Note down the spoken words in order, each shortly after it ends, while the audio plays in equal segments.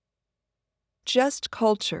Just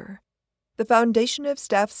Culture: The Foundation of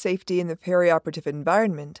Staff Safety in the Perioperative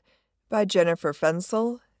Environment by Jennifer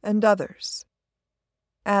Fensel and others.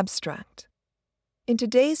 Abstract: In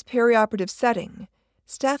today's perioperative setting,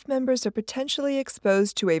 staff members are potentially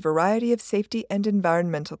exposed to a variety of safety and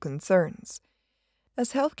environmental concerns.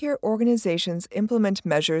 As healthcare organizations implement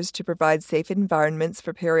measures to provide safe environments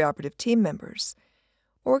for perioperative team members,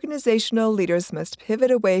 organizational leaders must pivot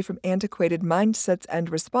away from antiquated mindsets and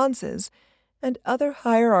responses and other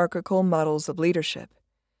hierarchical models of leadership.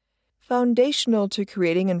 Foundational to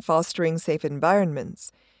creating and fostering safe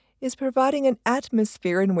environments is providing an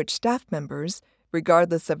atmosphere in which staff members,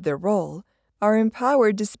 regardless of their role, are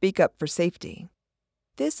empowered to speak up for safety.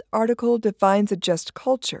 This article defines a just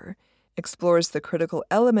culture, explores the critical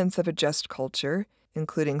elements of a just culture,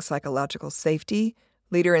 including psychological safety,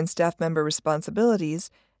 leader and staff member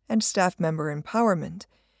responsibilities, and staff member empowerment,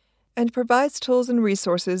 and provides tools and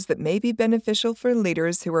resources that may be beneficial for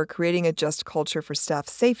leaders who are creating a just culture for staff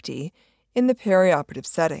safety in the perioperative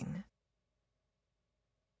setting.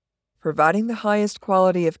 Providing the highest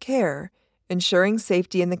quality of care, ensuring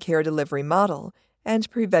safety in the care delivery model, and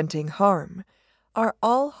preventing harm are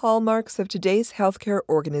all hallmarks of today's healthcare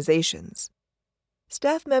organizations.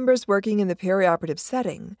 Staff members working in the perioperative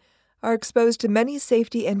setting are exposed to many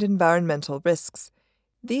safety and environmental risks.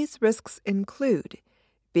 These risks include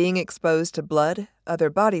being exposed to blood, other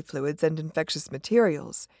body fluids, and infectious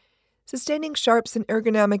materials, sustaining sharps and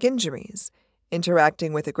ergonomic injuries,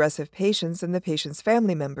 interacting with aggressive patients and the patient's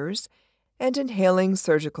family members, and inhaling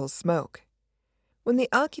surgical smoke. When the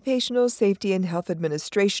Occupational Safety and Health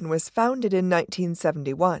Administration was founded in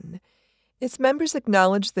 1971, its members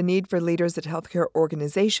acknowledged the need for leaders at healthcare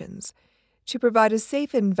organizations to provide a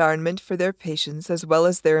safe environment for their patients as well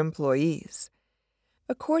as their employees.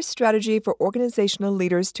 A core strategy for organizational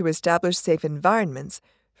leaders to establish safe environments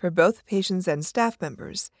for both patients and staff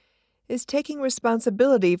members is taking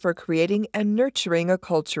responsibility for creating and nurturing a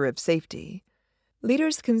culture of safety.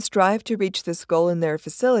 Leaders can strive to reach this goal in their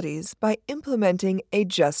facilities by implementing a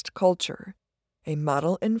just culture, a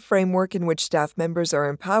model and framework in which staff members are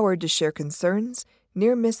empowered to share concerns,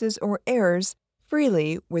 near misses, or errors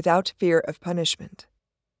freely without fear of punishment.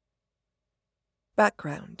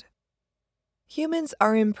 Background: Humans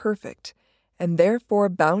are imperfect and therefore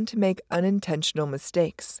bound to make unintentional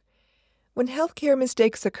mistakes. When healthcare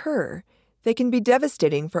mistakes occur, they can be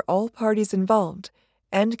devastating for all parties involved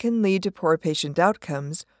and can lead to poor patient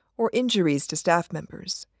outcomes or injuries to staff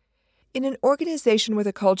members. In an organization with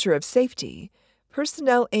a culture of safety,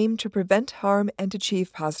 personnel aim to prevent harm and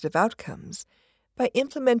achieve positive outcomes by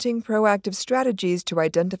implementing proactive strategies to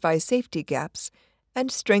identify safety gaps and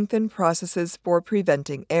strengthen processes for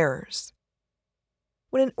preventing errors.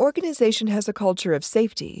 When an organization has a culture of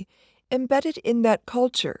safety, embedded in that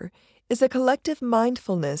culture is a collective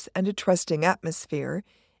mindfulness and a trusting atmosphere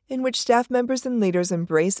in which staff members and leaders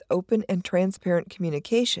embrace open and transparent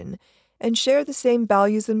communication and share the same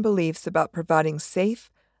values and beliefs about providing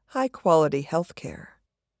safe, high-quality health care.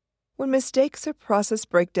 When mistakes or process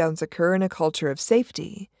breakdowns occur in a culture of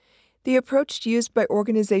safety, the approach used by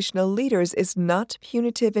organizational leaders is not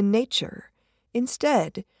punitive in nature.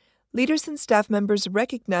 Instead, leaders and staff members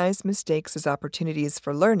recognize mistakes as opportunities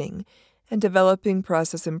for learning and developing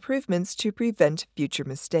process improvements to prevent future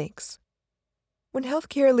mistakes. When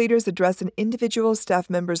healthcare leaders address an individual staff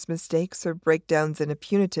member's mistakes or breakdowns in a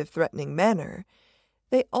punitive, threatening manner,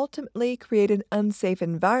 they ultimately create an unsafe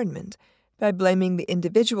environment by blaming the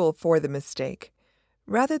individual for the mistake,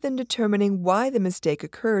 rather than determining why the mistake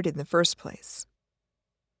occurred in the first place.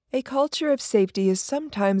 A culture of safety is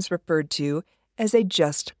sometimes referred to as a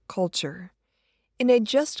just culture. In a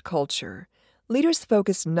just culture, leaders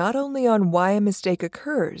focus not only on why a mistake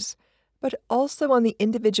occurs, but also on the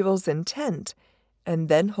individual's intent, and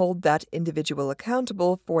then hold that individual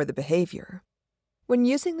accountable for the behavior. When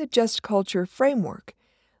using the just culture framework,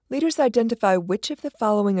 leaders identify which of the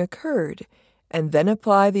following occurred and then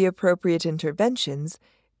apply the appropriate interventions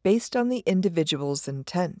based on the individual's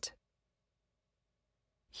intent.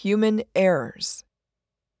 Human errors.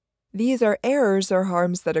 These are errors or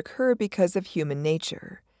harms that occur because of human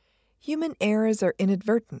nature. Human errors are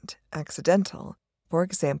inadvertent, accidental, for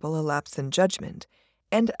example, a lapse in judgment,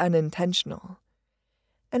 and unintentional.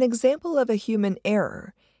 An example of a human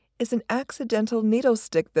error is an accidental needle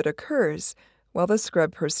stick that occurs while the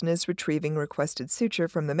scrub person is retrieving requested suture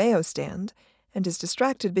from the Mayo stand and is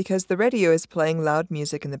distracted because the radio is playing loud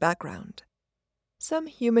music in the background. Some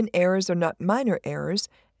human errors are not minor errors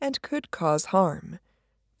and could cause harm.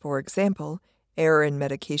 For example, error in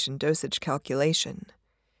medication dosage calculation.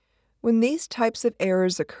 When these types of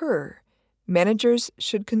errors occur, managers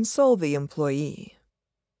should console the employee.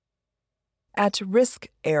 At-risk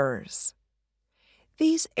errors.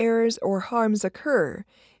 These errors or harms occur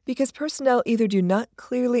because personnel either do not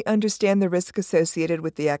clearly understand the risk associated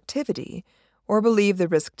with the activity or believe the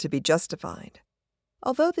risk to be justified.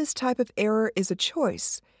 Although this type of error is a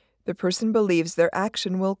choice, the person believes their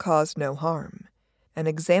action will cause no harm. An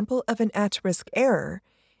example of an at-risk error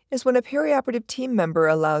is when a perioperative team member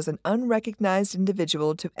allows an unrecognized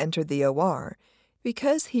individual to enter the OR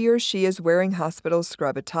because he or she is wearing hospital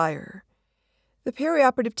scrub attire. The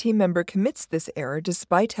perioperative team member commits this error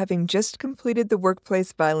despite having just completed the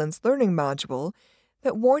workplace violence learning module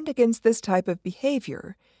that warned against this type of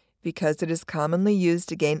behavior because it is commonly used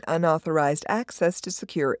to gain unauthorized access to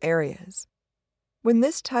secure areas. When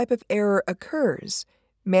this type of error occurs,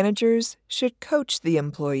 managers should coach the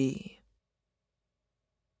employee.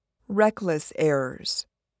 Reckless errors.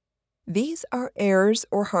 These are errors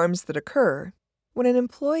or harms that occur when an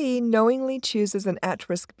employee knowingly chooses an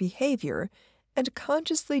at-risk behavior and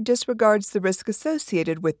consciously disregards the risk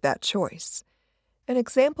associated with that choice. An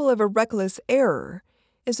example of a reckless error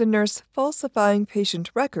is a nurse falsifying patient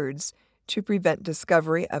records to prevent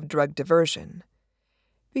discovery of drug diversion.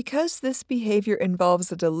 Because this behavior involves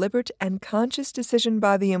a deliberate and conscious decision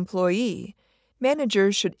by the employee,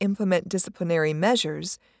 managers should implement disciplinary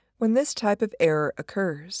measures when this type of error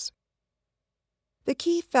occurs. The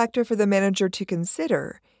key factor for the manager to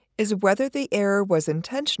consider is whether the error was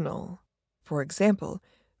intentional. For example,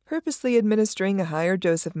 purposely administering a higher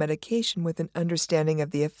dose of medication with an understanding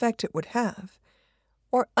of the effect it would have,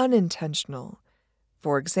 or unintentional.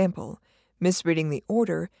 For example, misreading the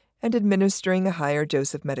order and administering a higher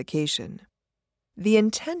dose of medication. The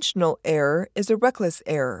intentional error is a reckless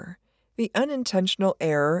error. The unintentional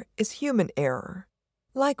error is human error.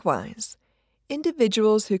 Likewise,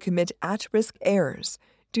 individuals who commit at-risk errors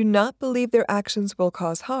do not believe their actions will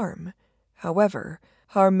cause harm. However,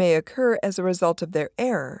 harm may occur as a result of their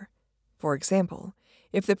error. For example,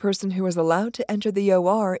 if the person who was allowed to enter the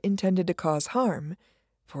OR intended to cause harm,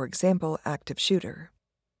 for example, active shooter.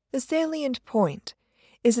 The salient point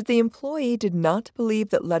is that the employee did not believe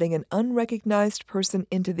that letting an unrecognized person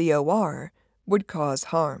into the OR would cause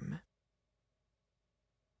harm.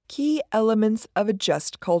 Key elements of a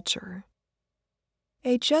just culture.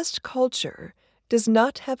 A just culture does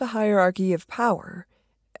not have a hierarchy of power.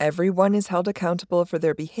 Everyone is held accountable for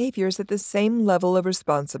their behaviors at the same level of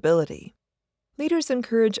responsibility. Leaders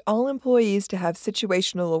encourage all employees to have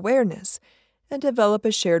situational awareness and develop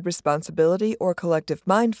a shared responsibility or collective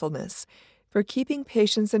mindfulness for keeping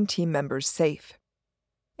patients and team members safe.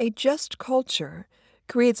 A just culture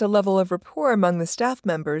creates a level of rapport among the staff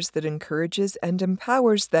members that encourages and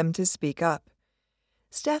empowers them to speak up.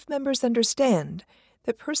 Staff members understand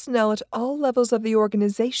that personnel at all levels of the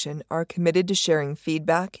organization are committed to sharing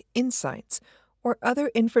feedback, insights, or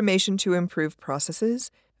other information to improve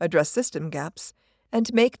processes, address system gaps,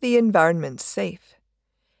 and make the environment safe.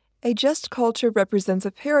 A just culture represents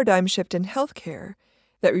a paradigm shift in healthcare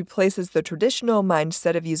that replaces the traditional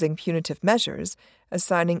mindset of using punitive measures,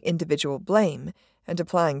 assigning individual blame, and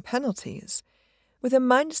applying penalties, with a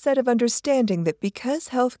mindset of understanding that because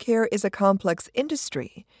healthcare is a complex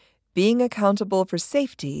industry, being accountable for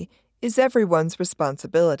safety is everyone's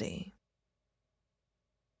responsibility.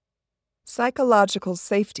 Psychological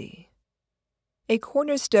safety. A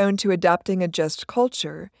cornerstone to adopting a just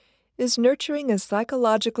culture is nurturing a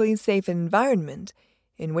psychologically safe environment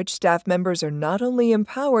in which staff members are not only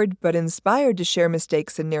empowered but inspired to share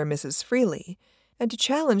mistakes and near misses freely, and to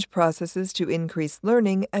challenge processes to increase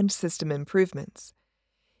learning and system improvements.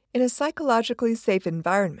 In a psychologically safe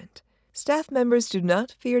environment, staff members do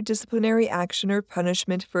not fear disciplinary action or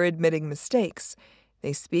punishment for admitting mistakes.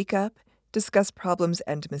 They speak up, discuss problems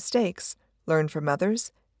and mistakes, learn from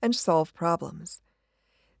others, and solve problems.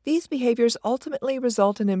 These behaviors ultimately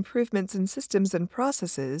result in improvements in systems and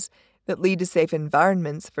processes that lead to safe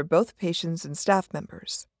environments for both patients and staff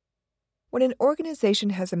members. When an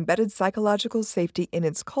organization has embedded psychological safety in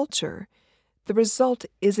its culture, the result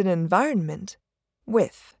is an environment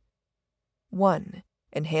with 1.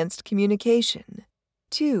 Enhanced communication.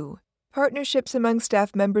 2. Partnerships among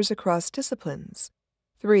staff members across disciplines.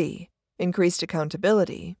 3. Increased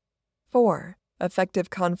accountability. 4. Effective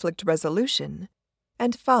conflict resolution.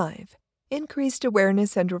 And 5. Increased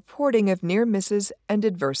awareness and reporting of near misses and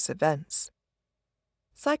adverse events.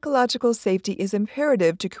 Psychological safety is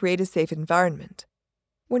imperative to create a safe environment.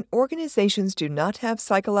 When organizations do not have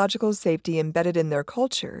psychological safety embedded in their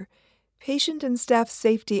culture, patient and staff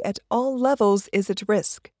safety at all levels is at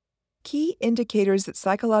risk. Key indicators that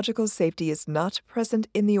psychological safety is not present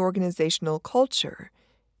in the organizational culture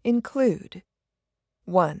include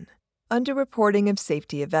 1. Underreporting of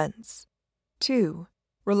safety events. 2.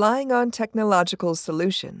 Relying on technological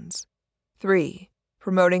solutions. 3.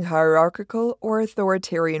 Promoting hierarchical or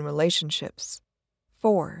authoritarian relationships.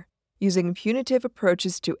 4. Using punitive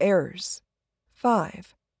approaches to errors.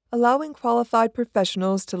 5. Allowing qualified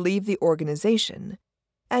professionals to leave the organization.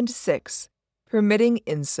 And 6. Permitting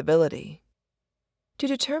incivility. To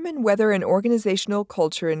determine whether an organizational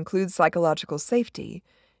culture includes psychological safety,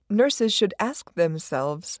 nurses should ask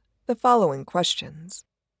themselves the following questions.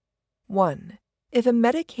 1. If a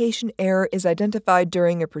medication error is identified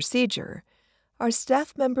during a procedure, are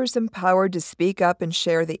staff members empowered to speak up and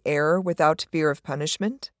share the error without fear of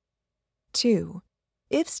punishment? 2.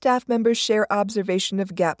 If staff members share observation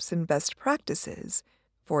of gaps in best practices,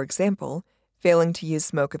 for example, failing to use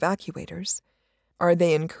smoke evacuators, are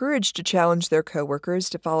they encouraged to challenge their coworkers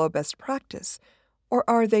to follow best practice, or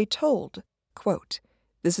are they told, quote,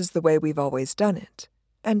 "This is the way we've always done it,"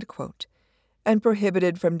 end quote, and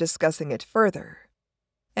prohibited from discussing it further?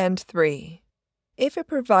 And 3. If a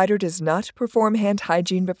provider does not perform hand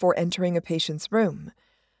hygiene before entering a patient's room,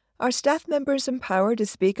 are staff members empowered to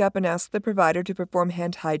speak up and ask the provider to perform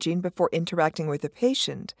hand hygiene before interacting with a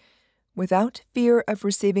patient without fear of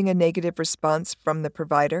receiving a negative response from the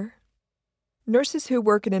provider? Nurses who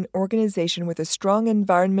work in an organization with a strong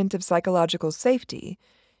environment of psychological safety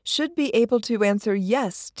should be able to answer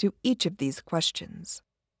yes to each of these questions.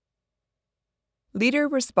 Leader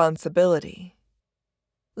responsibility.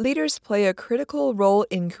 Leaders play a critical role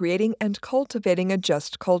in creating and cultivating a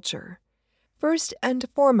just culture. First and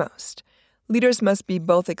foremost, leaders must be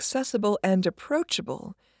both accessible and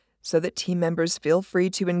approachable so that team members feel free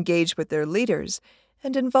to engage with their leaders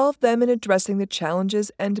and involve them in addressing the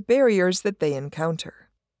challenges and barriers that they encounter.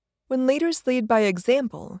 When leaders lead by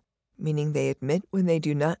example, meaning they admit when they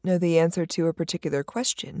do not know the answer to a particular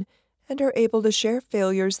question and are able to share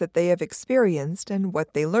failures that they have experienced and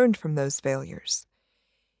what they learned from those failures,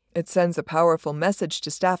 it sends a powerful message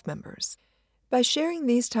to staff members. By sharing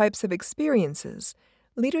these types of experiences,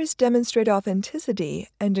 leaders demonstrate authenticity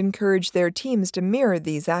and encourage their teams to mirror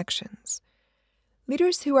these actions.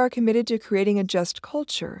 Leaders who are committed to creating a just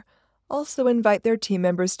culture also invite their team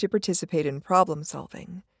members to participate in problem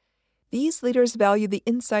solving. These leaders value the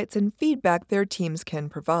insights and feedback their teams can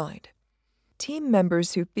provide. Team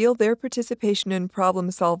members who feel their participation in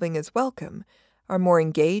problem solving is welcome are more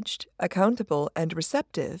engaged, accountable, and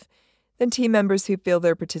receptive than team members who feel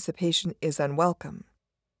their participation is unwelcome.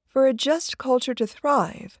 For a just culture to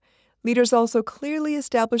thrive, leaders also clearly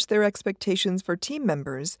establish their expectations for team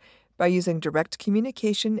members by using direct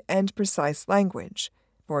communication and precise language.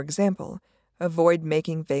 For example, avoid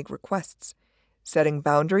making vague requests, setting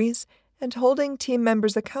boundaries, and holding team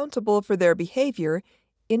members accountable for their behavior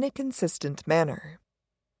in a consistent manner.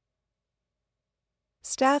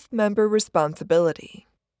 Staff member responsibility.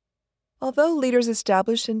 Although leaders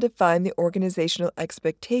establish and define the organizational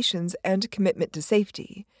expectations and commitment to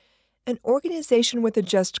safety, an organization with a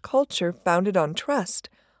just culture founded on trust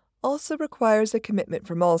also requires a commitment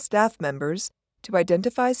from all staff members to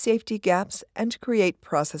identify safety gaps and create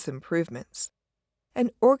process improvements.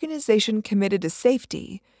 An organization committed to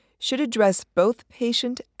safety should address both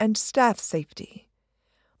patient and staff safety.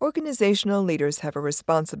 Organizational leaders have a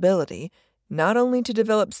responsibility not only to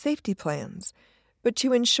develop safety plans, but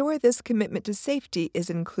to ensure this commitment to safety is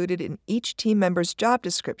included in each team member's job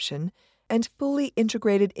description and fully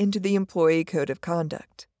integrated into the employee code of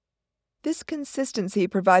conduct. This consistency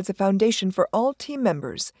provides a foundation for all team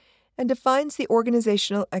members and defines the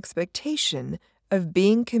organizational expectation of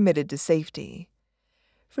being committed to safety.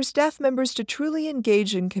 For staff members to truly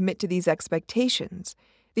engage and commit to these expectations,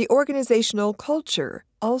 the organizational culture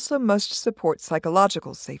also must support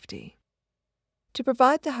psychological safety. To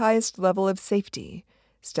provide the highest level of safety,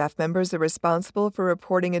 staff members are responsible for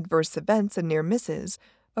reporting adverse events and near misses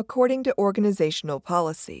according to organizational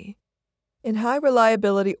policy. In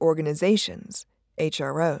high-reliability organizations,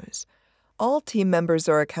 HROs, all team members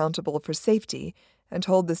are accountable for safety and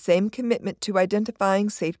hold the same commitment to identifying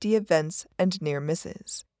safety events and near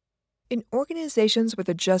misses. In organizations with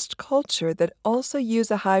a just culture that also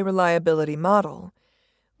use a high-reliability model,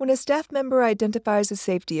 when a staff member identifies a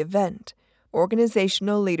safety event,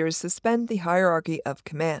 organizational leaders suspend the hierarchy of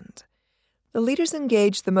command. The leaders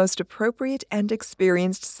engage the most appropriate and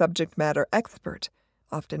experienced subject matter expert,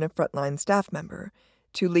 often a frontline staff member,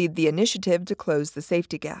 to lead the initiative to close the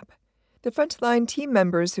safety gap. The frontline team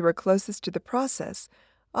members who are closest to the process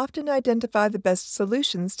often identify the best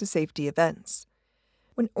solutions to safety events.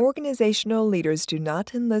 When organizational leaders do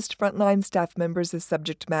not enlist frontline staff members as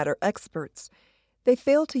subject matter experts, they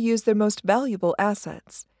fail to use their most valuable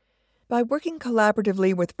assets. By working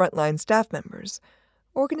collaboratively with frontline staff members,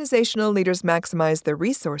 organizational leaders maximize their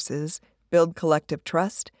resources, build collective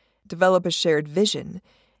trust, develop a shared vision,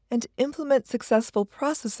 and implement successful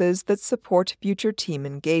processes that support future team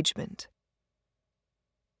engagement.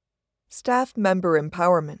 Staff member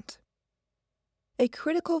empowerment. A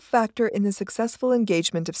critical factor in the successful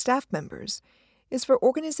engagement of staff members is for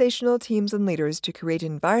organizational teams and leaders to create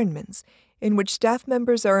environments in which staff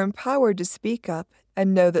members are empowered to speak up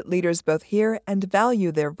and know that leaders both hear and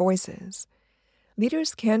value their voices.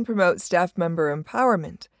 Leaders can promote staff member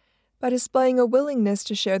empowerment by displaying a willingness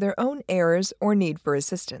to share their own errors or need for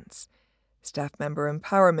assistance. Staff member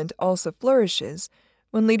empowerment also flourishes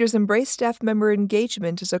when leaders embrace staff member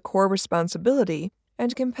engagement as a core responsibility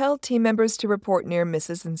and compel team members to report near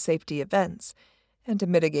misses and safety events, and to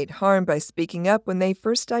mitigate harm by speaking up when they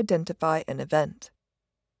first identify an event.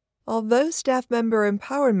 Although staff member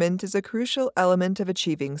empowerment is a crucial element of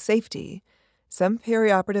achieving safety, some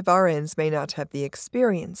perioperative RNs may not have the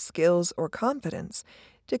experience, skills, or confidence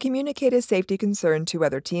to communicate a safety concern to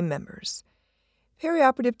other team members.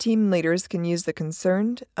 Perioperative team leaders can use the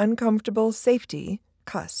Concerned, Uncomfortable Safety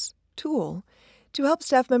 (CUS) tool to help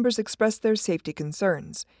staff members express their safety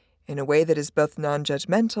concerns in a way that is both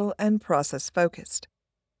non-judgmental and process-focused.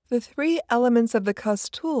 The 3 elements of the CUS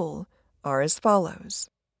tool are as follows.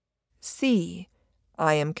 C.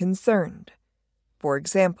 I am concerned. For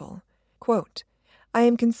example, quote, I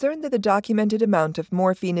am concerned that the documented amount of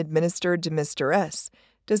morphine administered to Mr. S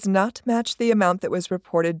does not match the amount that was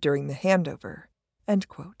reported during the handover. End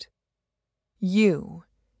quote. U.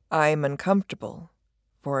 I am uncomfortable.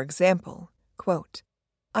 For example, quote,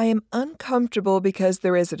 I am uncomfortable because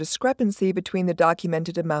there is a discrepancy between the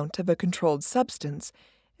documented amount of a controlled substance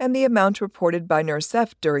and the amount reported by Nurse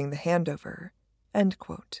F during the handover. End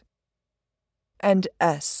quote. And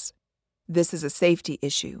S. This is a safety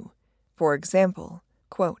issue. For example,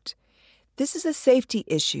 quote, this is a safety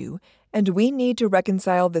issue and we need to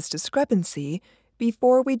reconcile this discrepancy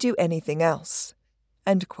before we do anything else.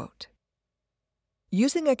 End quote.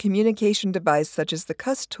 Using a communication device such as the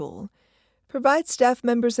CUS tool provides staff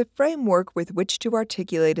members a framework with which to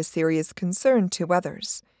articulate a serious concern to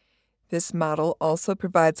others. This model also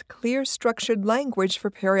provides clear, structured language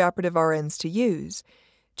for perioperative RNs to use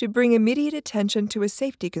to bring immediate attention to a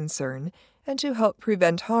safety concern and to help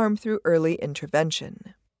prevent harm through early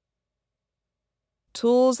intervention.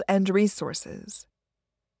 Tools and resources.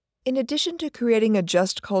 In addition to creating a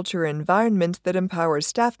just culture environment that empowers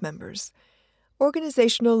staff members,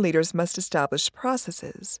 organizational leaders must establish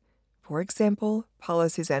processes, for example,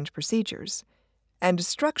 policies and procedures, and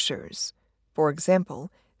structures, for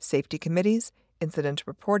example, safety committees, incident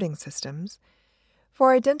reporting systems,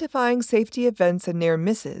 for identifying safety events and near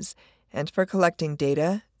misses, and for collecting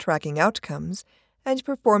data, tracking outcomes, and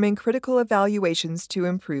performing critical evaluations to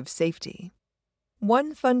improve safety.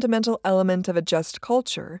 One fundamental element of a just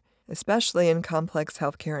culture, especially in complex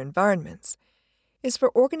healthcare environments, is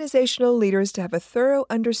for organizational leaders to have a thorough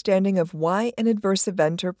understanding of why an adverse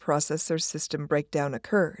event or process or system breakdown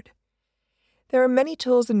occurred. There are many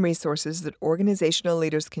tools and resources that organizational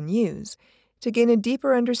leaders can use to gain a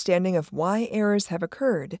deeper understanding of why errors have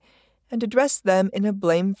occurred and address them in a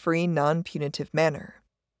blame-free, non-punitive manner.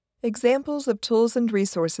 Examples of tools and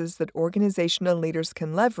resources that organizational leaders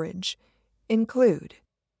can leverage include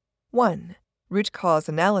 1. Root cause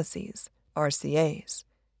analyses, RCAs.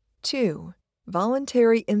 2.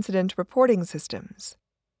 Voluntary incident reporting systems.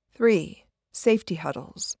 3. Safety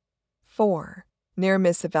huddles. 4.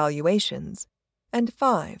 Near-miss evaluations. And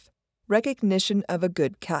 5. Recognition of a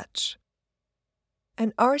good catch.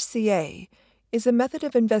 An RCA is a method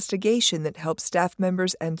of investigation that helps staff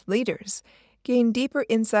members and leaders gain deeper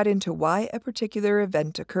insight into why a particular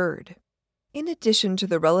event occurred. In addition to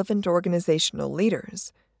the relevant organizational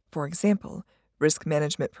leaders, for example, risk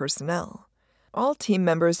management personnel, all team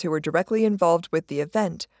members who are directly involved with the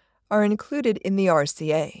event are included in the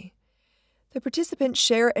RCA. The participants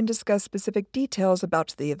share and discuss specific details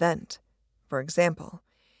about the event. For example,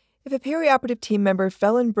 if a perioperative team member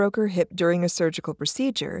fell and broke her hip during a surgical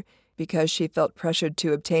procedure because she felt pressured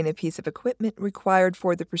to obtain a piece of equipment required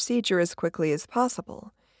for the procedure as quickly as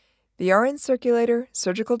possible, the RN circulator,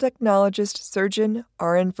 surgical technologist, surgeon,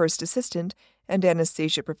 RN first assistant, and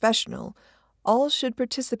anesthesia professional all should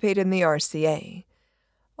participate in the RCA.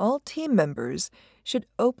 All team members should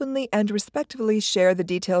openly and respectfully share the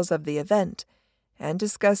details of the event and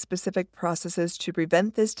discuss specific processes to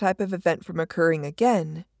prevent this type of event from occurring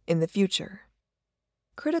again in the future.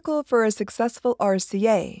 Critical for a successful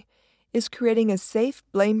RCA is creating a safe,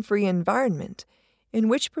 blame-free environment in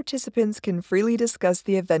which participants can freely discuss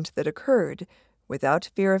the event that occurred without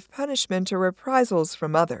fear of punishment or reprisals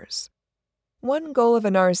from others. One goal of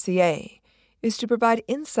an RCA is to provide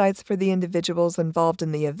insights for the individuals involved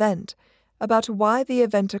in the event about why the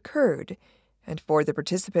event occurred and for the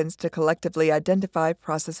participants to collectively identify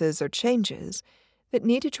processes or changes that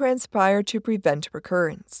need to transpire to prevent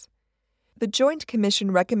recurrence. The Joint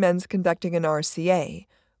Commission recommends conducting an RCA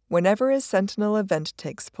whenever a Sentinel event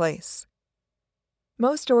takes place.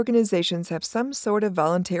 Most organizations have some sort of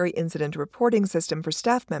voluntary incident reporting system for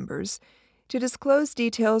staff members to disclose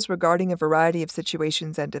details regarding a variety of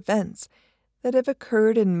situations and events that have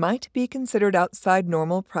occurred and might be considered outside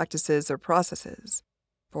normal practices or processes.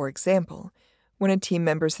 For example, when a team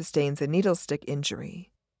member sustains a needle stick injury.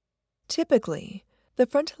 Typically, the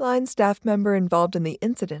frontline staff member involved in the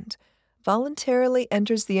incident voluntarily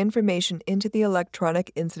enters the information into the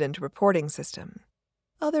electronic incident reporting system.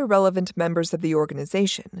 Other relevant members of the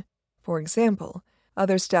organization, for example,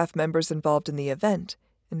 other staff members involved in the event,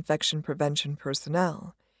 infection prevention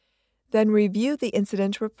personnel, then review the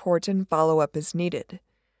incident report and follow up as needed.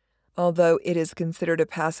 Although it is considered a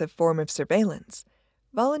passive form of surveillance,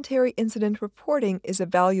 voluntary incident reporting is a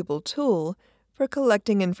valuable tool for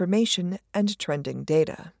collecting information and trending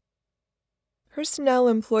data. Personnel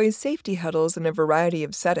employ safety huddles in a variety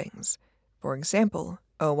of settings, for example,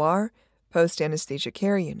 OR, post-anesthesia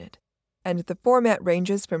care unit, and the format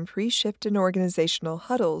ranges from pre-shift and organizational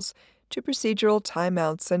huddles to procedural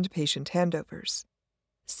timeouts and patient handovers.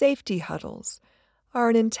 Safety huddles are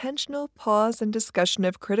an intentional pause and discussion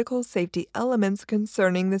of critical safety elements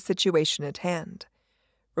concerning the situation at hand.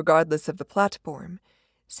 Regardless of the platform,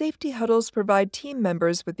 safety huddles provide team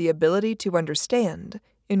members with the ability to understand,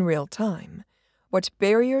 in real time, what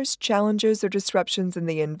barriers, challenges, or disruptions in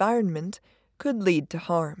the environment could lead to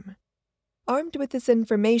harm. Armed with this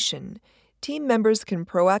information, team members can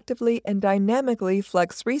proactively and dynamically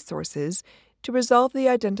flex resources to resolve the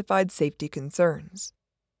identified safety concerns.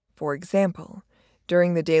 For example,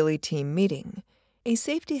 during the daily team meeting, a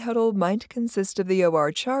safety huddle might consist of the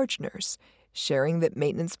OR charge nurse sharing that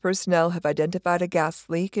maintenance personnel have identified a gas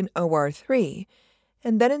leak in OR 3,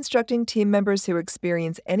 and then instructing team members who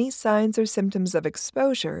experience any signs or symptoms of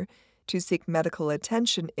exposure to seek medical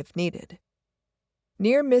attention if needed.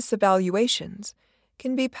 Near-miss evaluations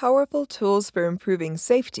can be powerful tools for improving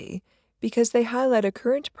safety because they highlight a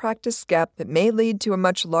current practice gap that may lead to a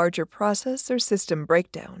much larger process or system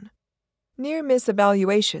breakdown. Near-miss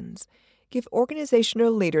evaluations give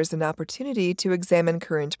organizational leaders an opportunity to examine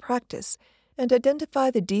current practice and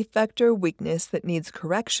identify the defect or weakness that needs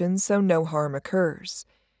correction so no harm occurs.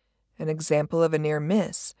 An example of a near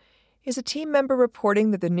miss is a team member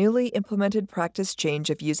reporting that the newly implemented practice change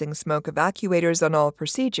of using smoke evacuators on all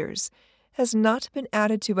procedures has not been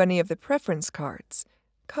added to any of the preference cards.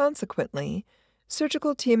 Consequently,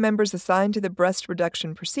 surgical team members assigned to the breast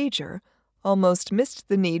reduction procedure almost missed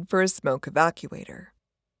the need for a smoke evacuator.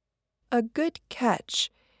 A good catch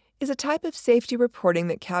is a type of safety reporting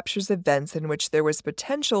that captures events in which there was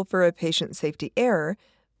potential for a patient safety error,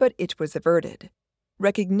 but it was averted.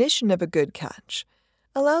 Recognition of a good catch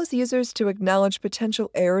allows users to acknowledge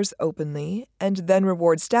potential errors openly and then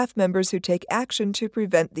reward staff members who take action to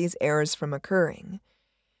prevent these errors from occurring.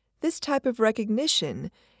 This type of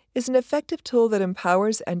recognition is an effective tool that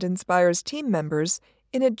empowers and inspires team members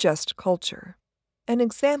in a just culture. An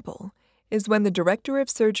example is when the director of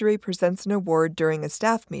surgery presents an award during a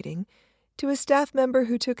staff meeting to a staff member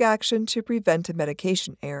who took action to prevent a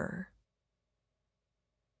medication error.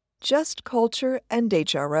 Just culture and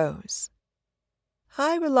HROs.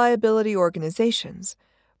 High-reliability organizations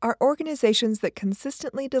are organizations that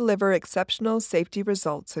consistently deliver exceptional safety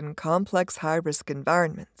results in complex high-risk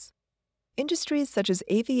environments. Industries such as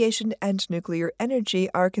aviation and nuclear energy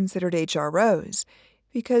are considered HROs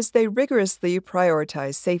because they rigorously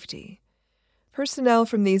prioritize safety. Personnel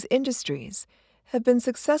from these industries have been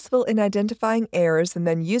successful in identifying errors and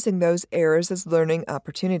then using those errors as learning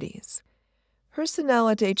opportunities. Personnel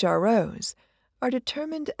at HROs are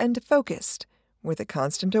determined and focused, with a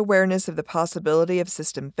constant awareness of the possibility of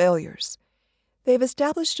system failures. They've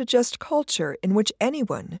established a just culture in which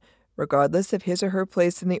anyone, regardless of his or her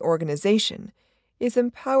place in the organization, is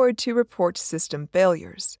empowered to report system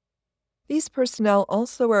failures. These personnel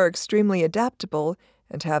also are extremely adaptable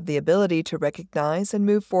and have the ability to recognize and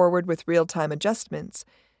move forward with real-time adjustments,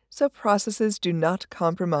 so processes do not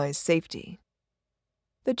compromise safety.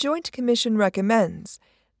 The Joint Commission recommends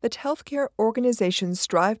that healthcare organizations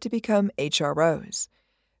strive to become HROs.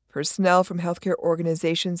 Personnel from healthcare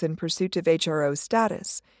organizations in pursuit of HRO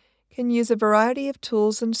status can use a variety of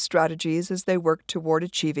tools and strategies as they work toward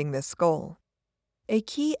achieving this goal. A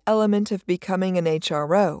key element of becoming an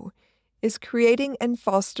HRO is creating and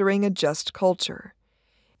fostering a just culture.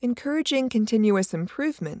 Encouraging continuous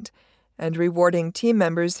improvement and rewarding team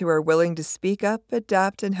members who are willing to speak up,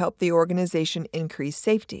 adapt, and help the organization increase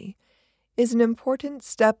safety is an important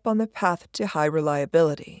step on the path to high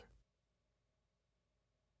reliability.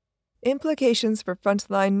 Implications for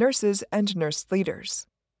frontline nurses and nurse leaders.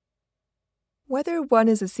 Whether one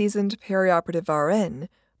is a seasoned perioperative RN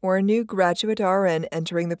or a new graduate RN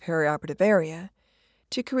entering the perioperative area,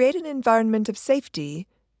 to create an environment of safety,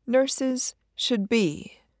 nurses should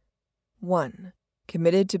be 1.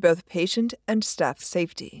 Committed to both patient and staff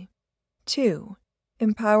safety. 2.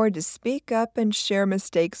 Empowered to speak up and share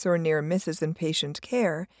mistakes or near misses in patient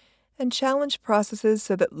care and challenge processes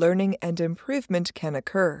so that learning and improvement can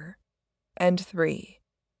occur. And 3.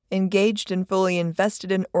 Engaged and fully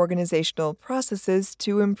invested in organizational processes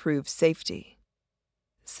to improve safety.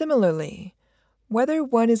 Similarly, whether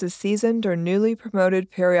one is a seasoned or newly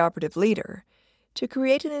promoted perioperative leader, to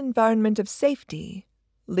create an environment of safety,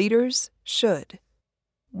 leaders should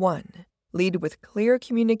 1. Lead with clear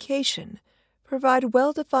communication, provide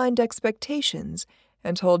well-defined expectations,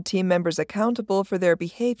 and hold team members accountable for their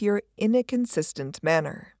behavior in a consistent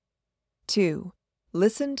manner. 2.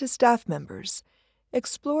 Listen to staff members,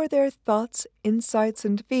 explore their thoughts, insights,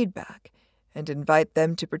 and feedback, and invite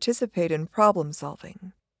them to participate in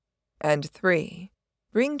problem-solving. And 3.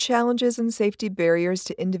 Bring challenges and safety barriers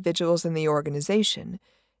to individuals in the organization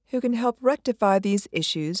who can help rectify these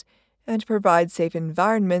issues and provide safe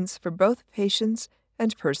environments for both patients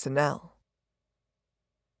and personnel.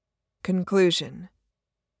 Conclusion.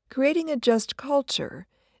 Creating a just culture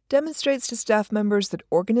demonstrates to staff members that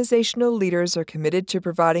organizational leaders are committed to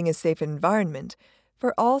providing a safe environment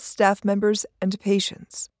for all staff members and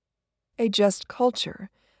patients. A just culture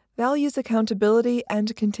values accountability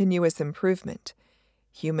and continuous improvement.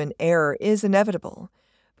 Human error is inevitable,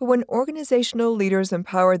 but when organizational leaders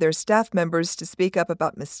empower their staff members to speak up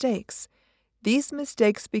about mistakes, these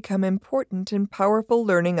mistakes become important and powerful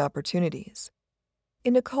learning opportunities.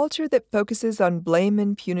 In a culture that focuses on blame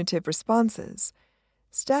and punitive responses,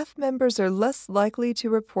 staff members are less likely to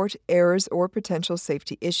report errors or potential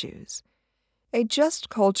safety issues. A just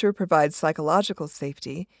culture provides psychological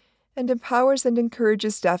safety and empowers and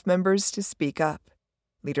encourages staff members to speak up.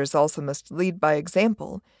 Leaders also must lead by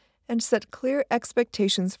example and set clear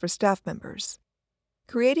expectations for staff members.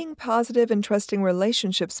 Creating positive and trusting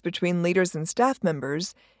relationships between leaders and staff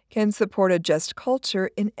members can support a just culture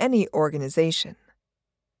in any organization.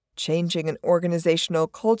 Changing an organizational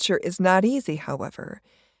culture is not easy, however,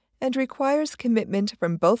 and requires commitment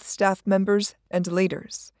from both staff members and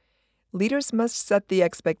leaders. Leaders must set the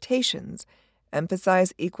expectations,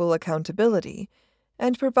 emphasize equal accountability,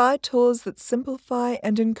 and provide tools that simplify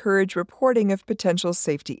and encourage reporting of potential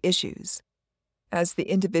safety issues. As the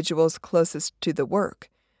individuals closest to the work,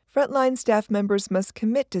 frontline staff members must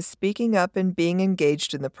commit to speaking up and being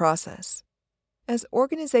engaged in the process. As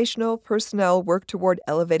organizational personnel work toward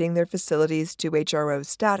elevating their facilities to HRO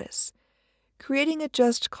status, creating a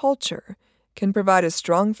just culture can provide a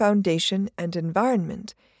strong foundation and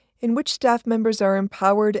environment in which staff members are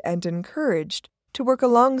empowered and encouraged to work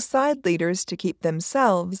alongside leaders to keep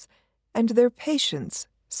themselves and their patients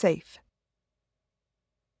safe.